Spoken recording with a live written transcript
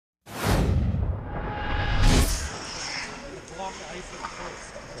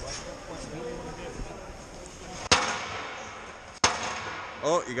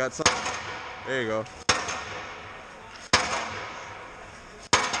Oh, you got some. There you go.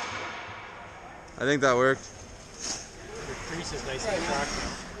 I think that worked. The crease is nice and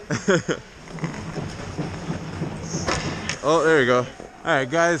attractive. Oh, there you go.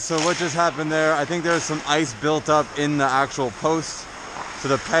 Alright guys, so what just happened there, I think there was some ice built up in the actual post. So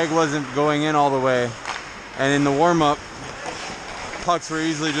the peg wasn't going in all the way. And in the warm-up, pucks were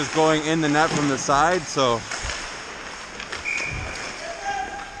easily just going in the net from the side, so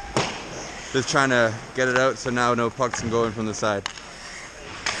just trying to get it out so now no pucks can go in from the side.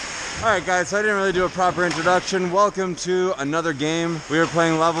 Alright guys, so I didn't really do a proper introduction. Welcome to another game. We were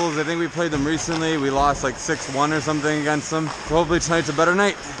playing levels. I think we played them recently. We lost like 6-1 or something against them. So hopefully tonight's a better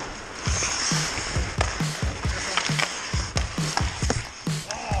night.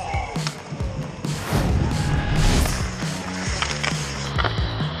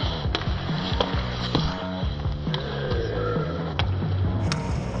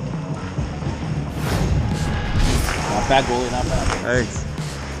 Not bad, goalie, not bad. Thanks.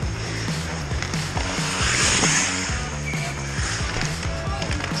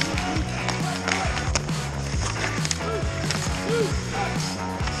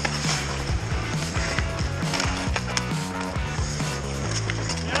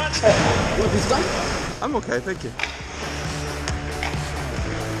 I'm okay, thank you.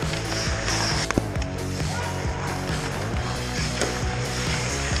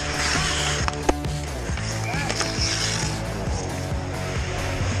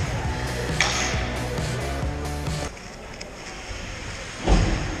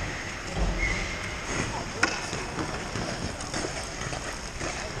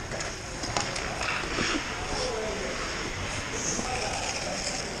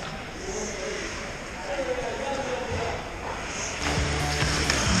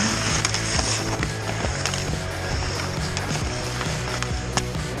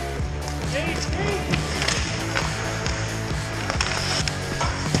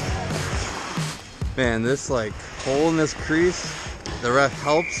 Man, this like hole in this crease, the ref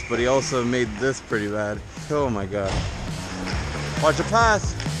helps, but he also made this pretty bad. Oh my god. Watch the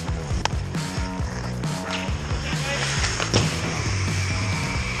pass.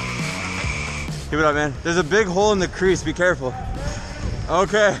 Keep it up, man. There's a big hole in the crease, be careful.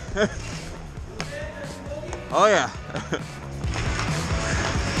 Okay. Oh yeah.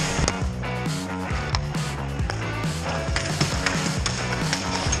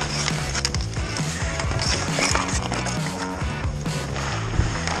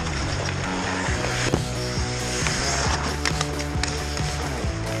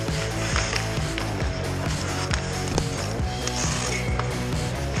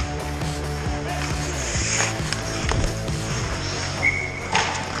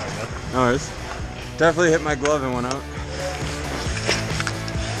 No worries. Definitely hit my glove and went out.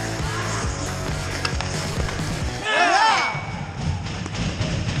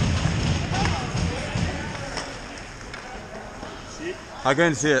 See it? I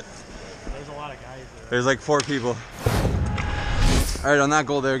couldn't see it. There's a lot of guys there. There's like 4 people. Alright, on that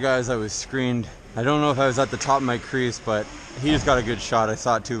goal there, guys, I was screened. I don't know if I was at the top of my crease, but he just got a good shot. I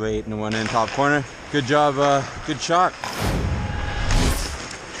saw it too late and it went in top corner. Good job, good shot.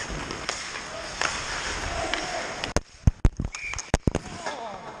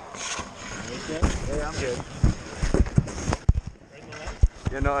 Hey, I'm good.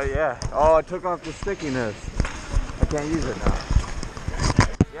 You know, yeah. Oh, I took off the stickiness. I can't use it now.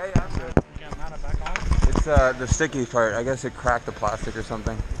 Yeah, I'm good. You got mount it back on? It's the sticky part. I guess it cracked the plastic or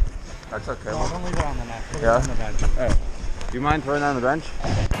something. That's okay. No, don't leave it on the net. Put Yeah? it on the bench. Hey, do you mind throwing that on the bench?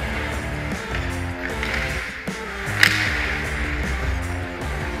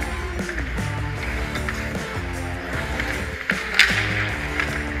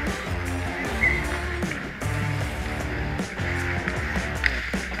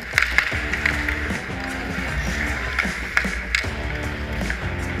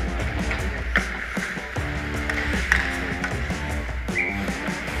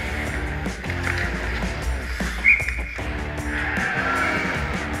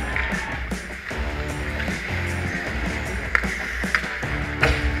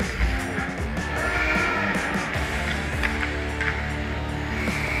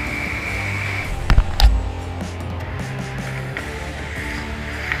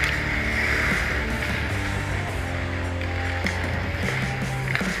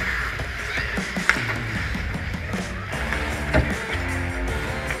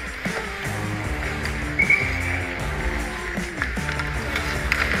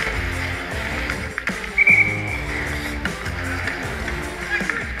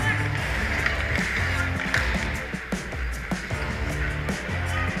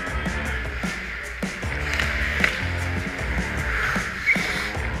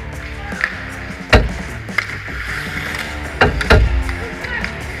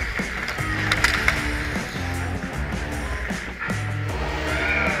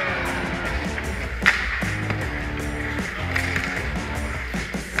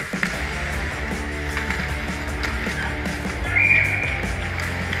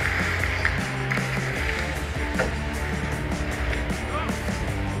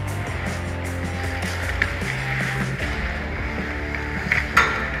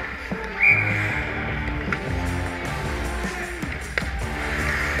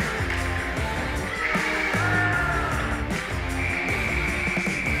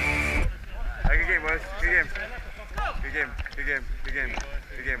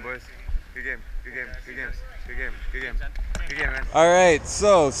 game, boys. Good game. Good game. Good games. Good game. Good game. Good game, man. All right,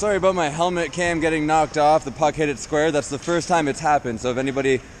 so sorry about my helmet cam getting knocked off. The puck hit it square. That's the first time it's happened. So if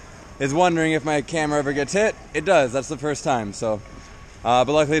anybody is wondering if my camera ever gets hit, it does. That's the first time. So, but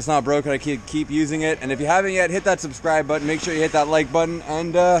luckily it's not broken. I keep using it. And if you haven't yet, hit that subscribe button. Make sure you hit that like button.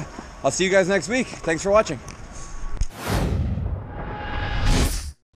 And I'll see you guys next week. Thanks for watching.